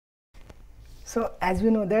So as we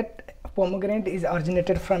know that pomegranate is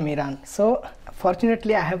originated from Iran. So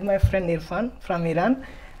fortunately I have my friend Irfan from Iran,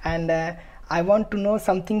 and I want to know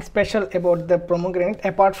something special about the pomegranate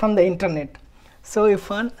apart from the internet. So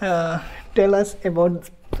Irfan, tell us about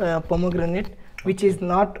pomegranate, which is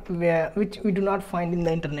not which we do not find in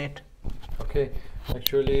the internet. Okay,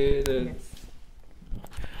 actually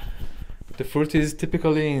the fruit is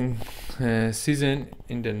typically in season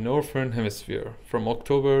in the northern hemisphere from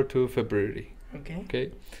October to February.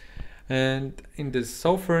 Okay, and in the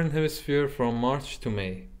southern hemisphere from March to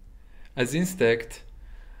May. As insect,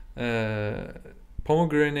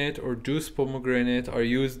 pomegranate or juice pomegranate are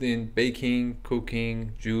used in baking,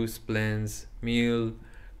 cooking, juice blends, meal,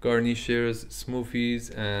 garnishes,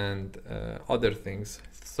 smoothies, and other things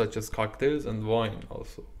such as cocktails and wine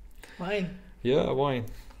also. Wine? Yeah, wine.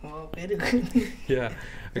 Oh, very good. Yeah,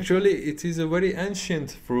 actually it is a very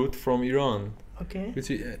ancient fruit from Iran. Okay. Which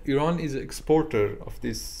Iran is an exporter of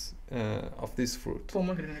this fruit.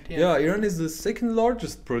 Pomegranate. Yeah, Iran is the second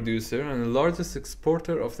largest producer and the largest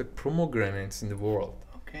exporter of the pomegranates in the world.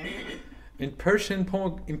 Okay. In Persian,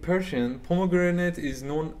 pomegranate is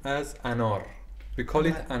known as anar. We call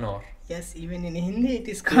it anar. Yes, even in Hindi it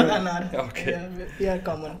is called anar. Okay. Yeah,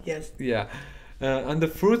 common. Yes. Yeah. And the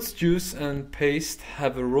fruit's juice and paste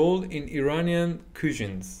have a role in Iranian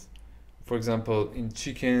cuisines. For example, in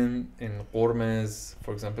chicken, in qormez,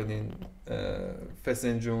 for example, in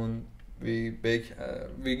fesenjun, we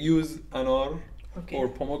use anar or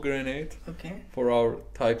pomegranate for our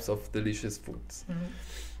types of delicious foods.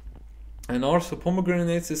 And also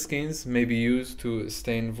pomegranate skins may be used to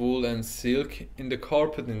stain wool and silk in the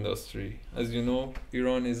carpet industry. As you know,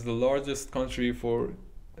 Iran is the largest country for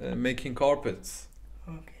making carpets.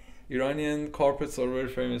 Iranian carpets are very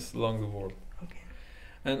famous along the world.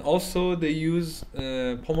 And also they use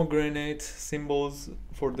pomegranate symbols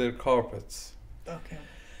for their carpets.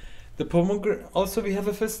 Also we have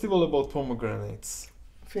a festival about pomegranates.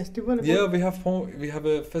 Festival? Yeah, we have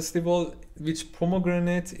a festival which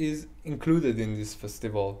pomegranate is included in this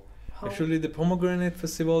festival. How? Actually, the Pomegranate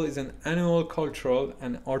Festival is an annual cultural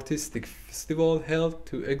and artistic festival held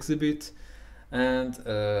to exhibit and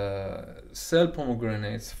sell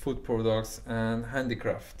pomegranates, food products, and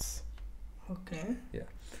handicrafts. Okay. Yeah.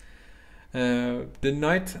 The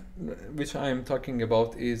night which I am talking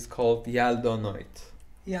about is called Yalda Night.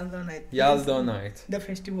 Yalda Night. Yalda Night. The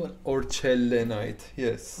festival. Or Chelle Night.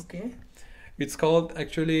 Yes. Okay. It's called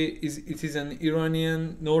actually it is an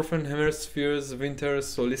Iranian northern hemisphere's winter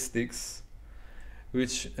solstice,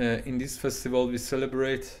 which in this festival we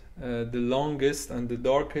celebrate the longest and the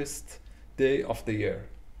darkest day of the year.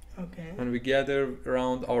 Okay. And we gather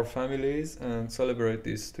around our families and celebrate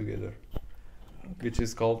this together. Which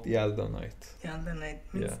is called Yalda Night. Yalda Night.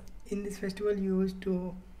 Means in this festival you used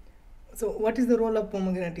to... So what is the role of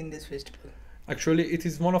pomegranate in this festival? Actually, it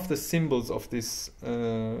is one of the symbols of this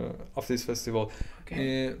festival.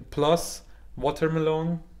 Okay. Plus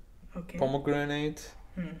watermelon, pomegranate,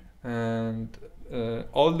 and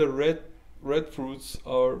all the red fruits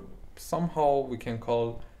are somehow we can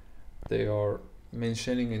call they are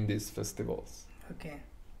mentioning in these festivals. Okay.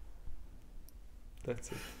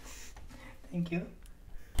 That's it. Thank you.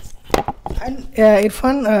 And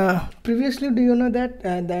Irfan, previously, do you know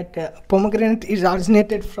that pomegranate is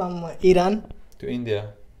originated from Iran to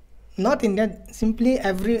India? Not India. Simply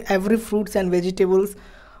every fruits and vegetables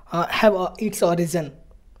have its origin.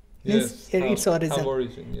 Yes, its origin. Have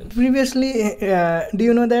origin. Yes. Previously, do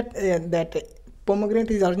you know that that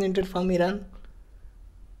pomegranate is originated from Iran?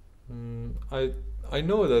 I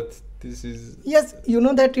know that this is... Yes, you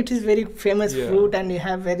know that it is very famous fruit and you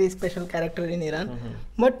have very special character in Iran.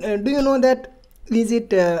 But do you know that is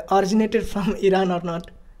it originated from Iran or not?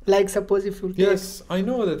 Like suppose if you... Yes, I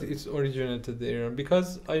know that it's originated in Iran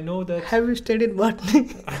because I know that... Have you studied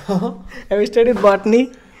botany? Have you studied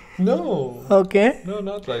botany? No. Okay. No,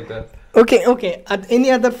 not like that. Okay.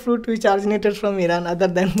 Any other fruit which originated from Iran other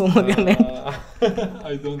than pomegranate?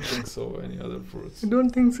 I don't think so. Any other fruits? You don't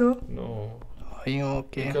think so? No.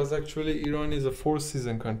 Okay. Because actually Iran is a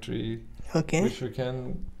four-season country. Okay. Which we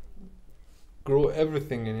can grow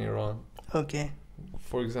everything in Iran. Okay.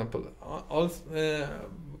 For example,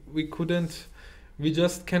 we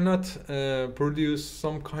just cannot produce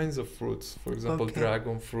some kinds of fruits. For example,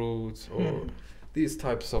 dragon fruits or these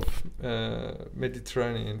types of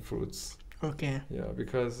Mediterranean fruits. Okay. Yeah,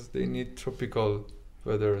 because they need tropical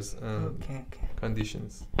weathers and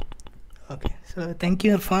conditions. Okay, so thank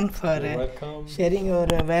you, Irfan, for sharing your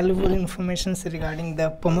valuable information regarding the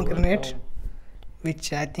pomegranate,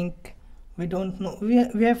 which I think We don't know.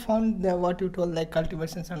 We have found what you told, like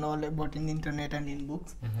cultivations and all about in the internet and in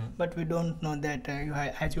books, but we don't know that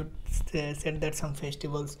as you said that some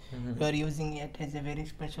festivals you are using it as a very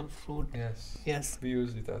special fruit. Yes. We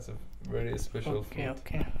use it as a very special fruit.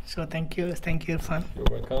 Okay. So thank you, Irfan. You're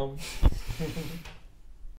welcome.